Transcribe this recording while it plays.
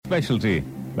specialty.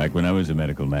 Back when I was a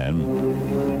medical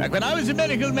man. Back when I was a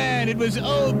medical man, it was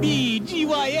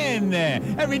Obgyn.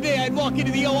 Every day I'd walk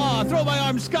into the OR, throw my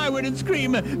arms skyward and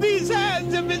scream, "These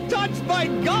hands have been touched by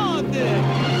God!"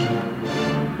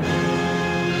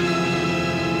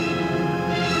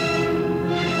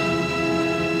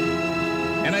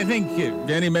 And I think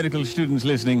to any medical students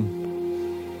listening,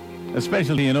 a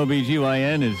specialty in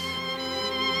OBGYN is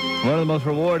one of the most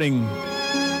rewarding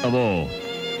of all.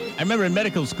 I remember in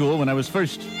medical school when I was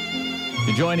first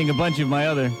joining a bunch of my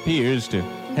other peers to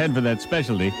head for that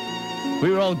specialty, we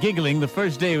were all giggling the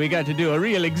first day we got to do a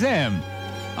real exam.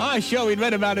 Oh, sure, we'd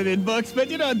read about it in books, but,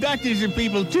 doctors are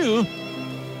people, too.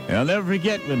 And I'll never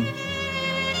forget when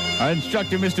our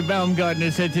instructor, Mr.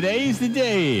 Baumgartner, said, "Today's the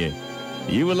day.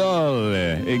 You will all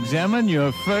examine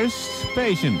your first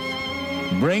patient.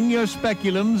 Bring your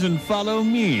speculums and follow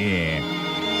me."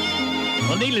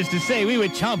 Well, needless to say, we were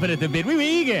chomping at the bit. We were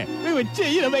eager. We were,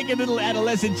 making little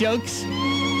adolescent jokes.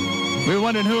 We were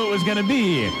wondering who it was going to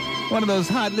be. One of those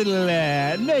hot little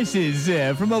nurses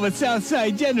from over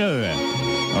Southside General.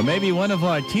 Or maybe one of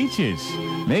our teachers.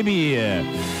 Maybe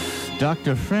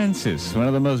Dr. Francis, one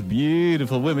of the most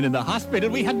beautiful women in the hospital.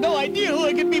 We had no idea who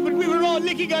it could be, but we were all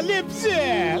licking our lips.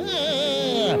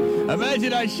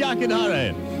 Imagine our shock and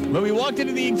horror when we walked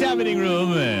into the examining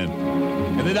room.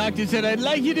 And the doctor said, "I'd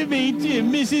like you to meet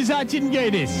Mrs.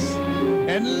 Hotchin-Gertis."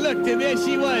 And look, and there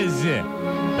she was.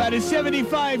 About a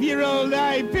 75-year-old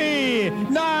IP.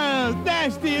 Gnarled,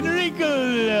 nasty, and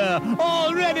wrinkled.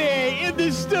 Already in the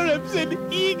stirrups and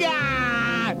eager.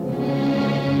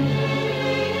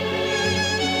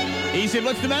 He said,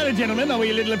 "What's the matter, gentlemen? Are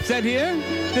we a little upset here?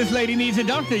 This lady needs a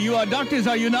doctor. You are doctors,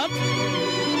 are you not?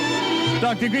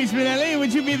 Dr. Greasman, L.A.,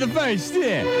 would you be the first?"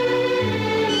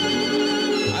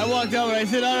 I walked over. I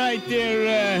said, "All right,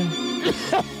 dear,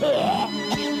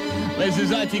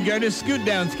 Mrs. Hotchin-Gertis, scoot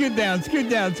down.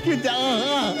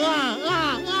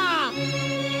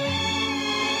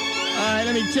 All right,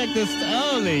 let me check this.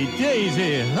 Holy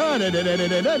daisy.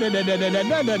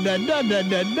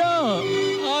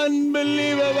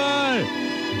 Unbelievable.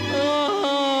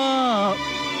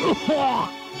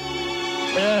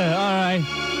 All right.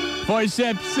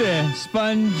 Forceps,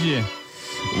 sponge,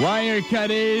 wire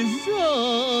cutters,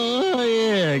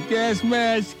 gas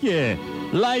mask,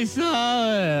 Lysol,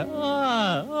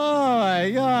 oh my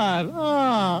God,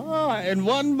 and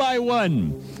one by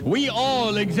one, we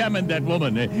all examined that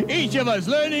woman, each of us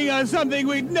learning something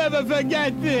we'd never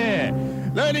forget,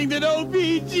 learning that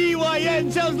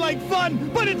OBGYN sounds like fun,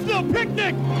 but it's no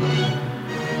picnic.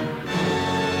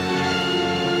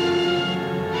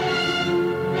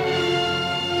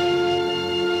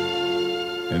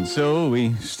 And so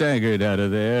we staggered out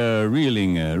of there,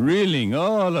 reeling,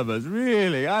 all of us,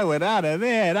 reeling. I went out of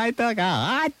there, and I took a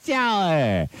hot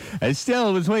shower.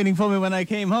 Estelle was waiting for me when I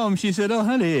came home. She said, "Oh,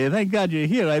 honey, thank God you're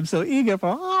here. I'm so eager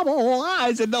for..."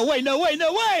 I said, "No way.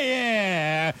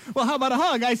 Yeah. Well, how about a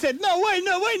hug?" I said, "No way.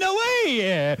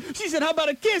 Yeah. She said, "How about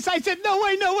a kiss?" I said, "No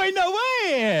way.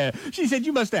 Yeah. She said,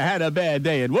 "You must have had a bad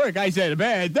day at work." I said, "A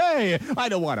bad day? I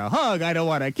don't want a hug. I don't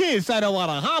want a kiss. I don't want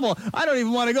to hobble. I don't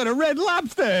even want to go to Red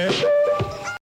Lobster."